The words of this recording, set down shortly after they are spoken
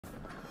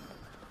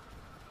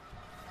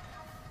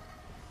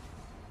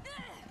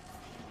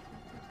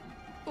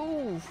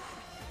Ooh.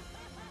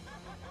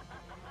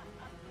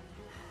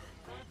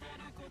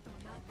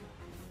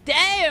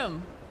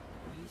 Damn!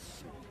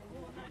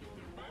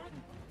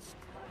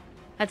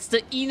 That's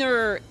the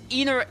inner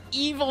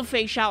evil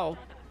Feixiao.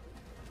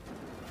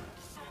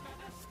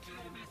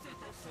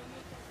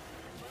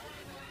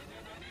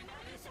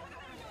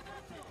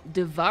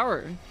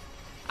 Devour?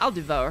 I'll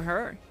devour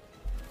her.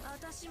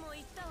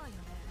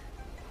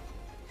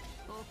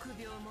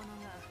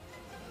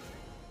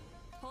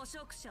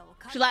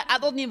 She's like, I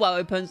don't need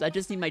weapons, I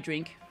just need my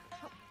drink.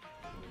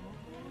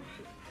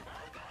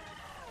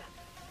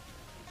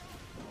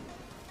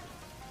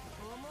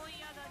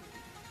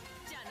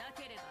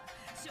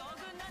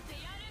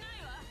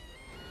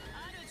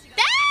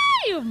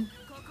 Damn!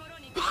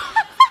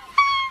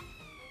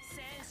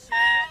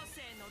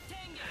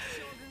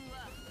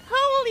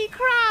 Holy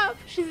crap!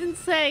 She's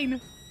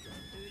insane.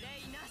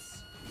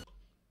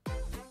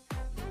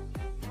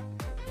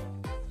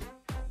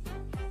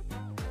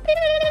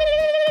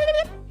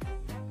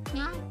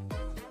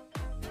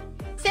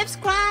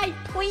 Subscribe,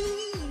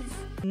 please!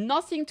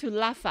 Nothing to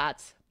laugh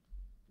at.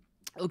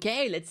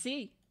 Okay, let's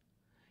see.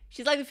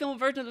 She's like the film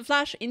version of The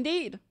Flash,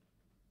 indeed.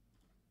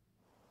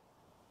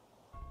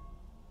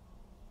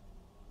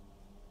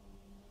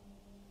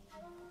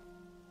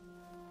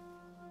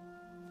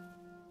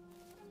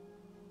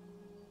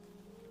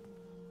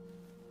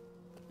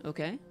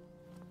 Okay.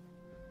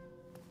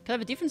 Kind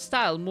of a different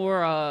style,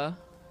 more,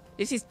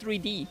 this is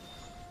 3D.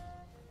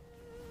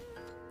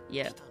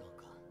 Yeah.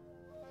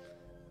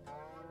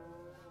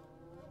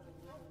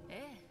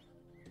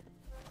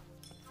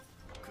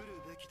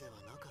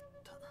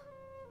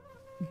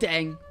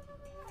 Dang.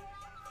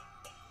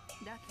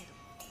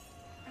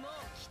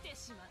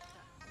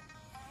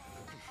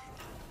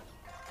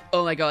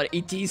 Oh my god,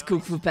 it is Kung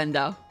Fu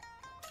Panda.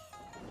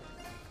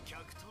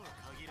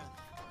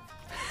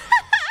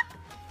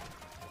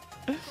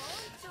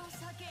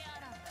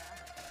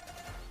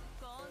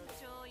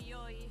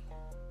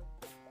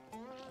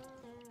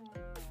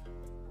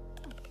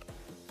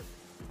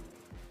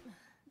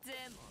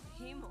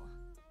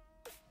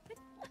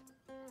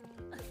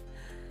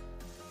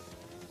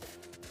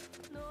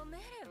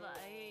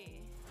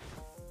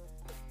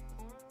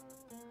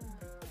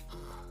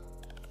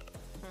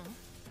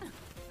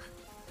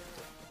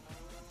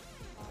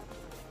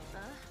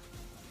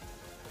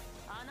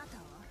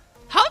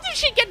 How did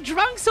she get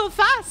drunk so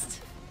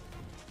fast?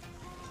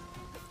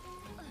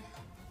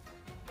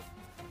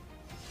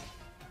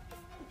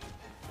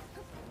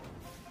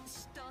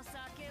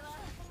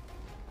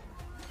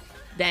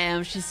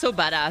 Damn, she's so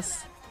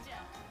badass.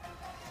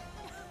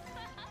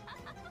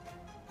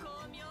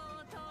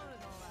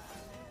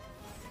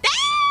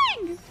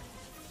 Dang!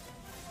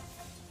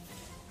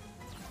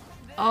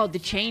 Oh, the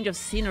change of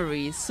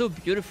scenery is so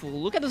beautiful.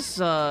 Look at those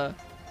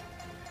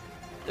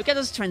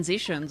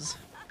transitions.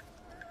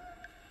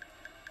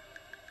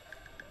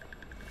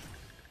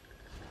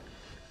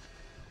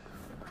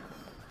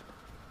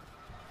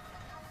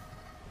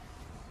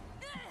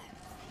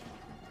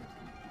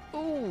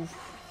 Ooh.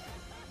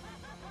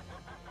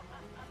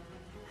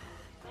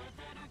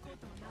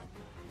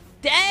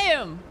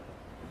 Damn!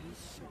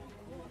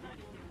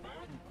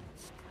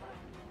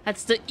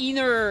 That's the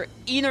inner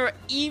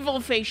evil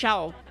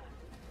Feixiao.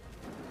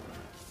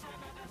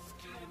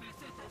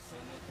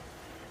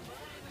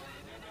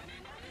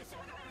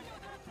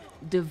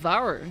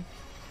 Devour?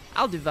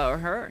 I'll devour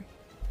her.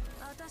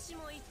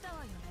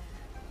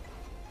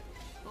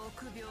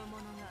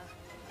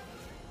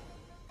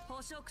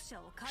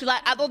 She's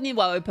like, I don't need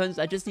weapons,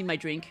 I just need my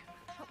drink.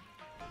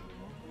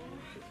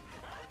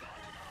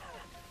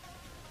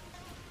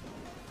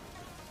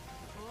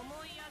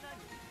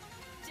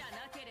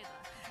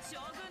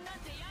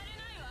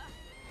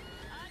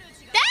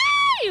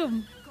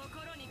 Damn!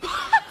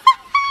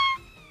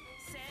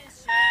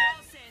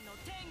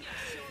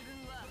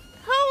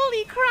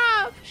 Holy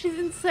crap! She's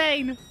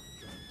insane.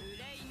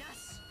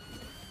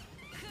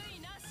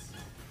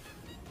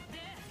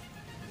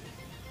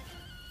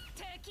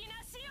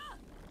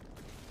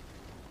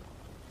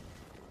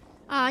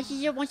 Ah,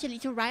 he just wants a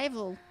little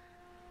rival.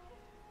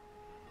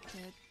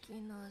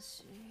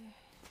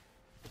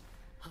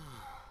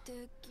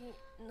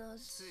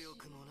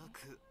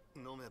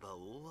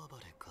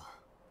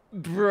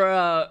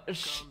 Bruh.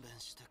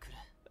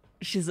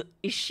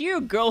 Is she a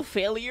girl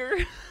failure?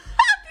 Did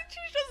she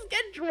just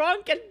get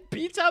drunk and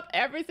beat up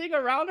everything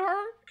around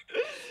her?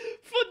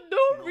 For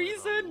no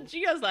reason?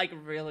 She was like,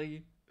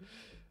 really?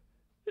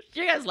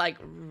 She was like,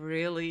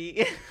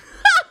 really?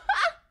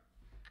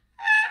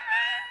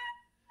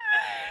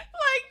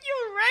 Like, you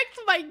wrecked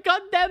my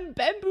goddamn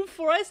bamboo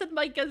forest and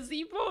my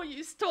gazebo,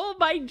 you stole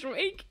my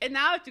drink, and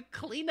now I have to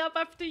clean up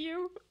after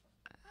you?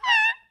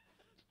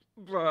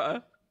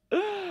 Bruh.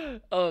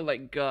 Oh my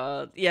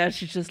god. Yeah,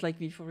 she's just like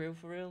me, for real,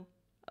 for real.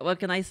 What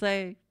can I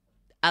say?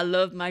 I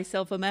love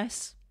myself a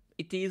mess.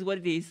 It is what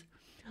it is.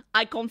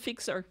 I can't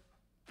fix her.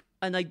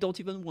 And I don't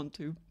even want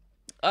to.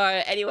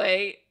 Alright,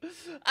 anyway.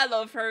 I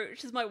love her.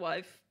 She's my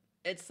wife.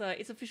 It's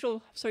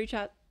official. Sorry,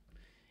 chat.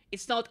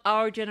 It's not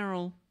our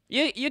general.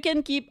 You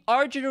can keep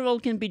our general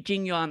can be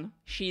Jing Yuan.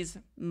 She's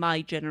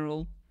my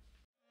general.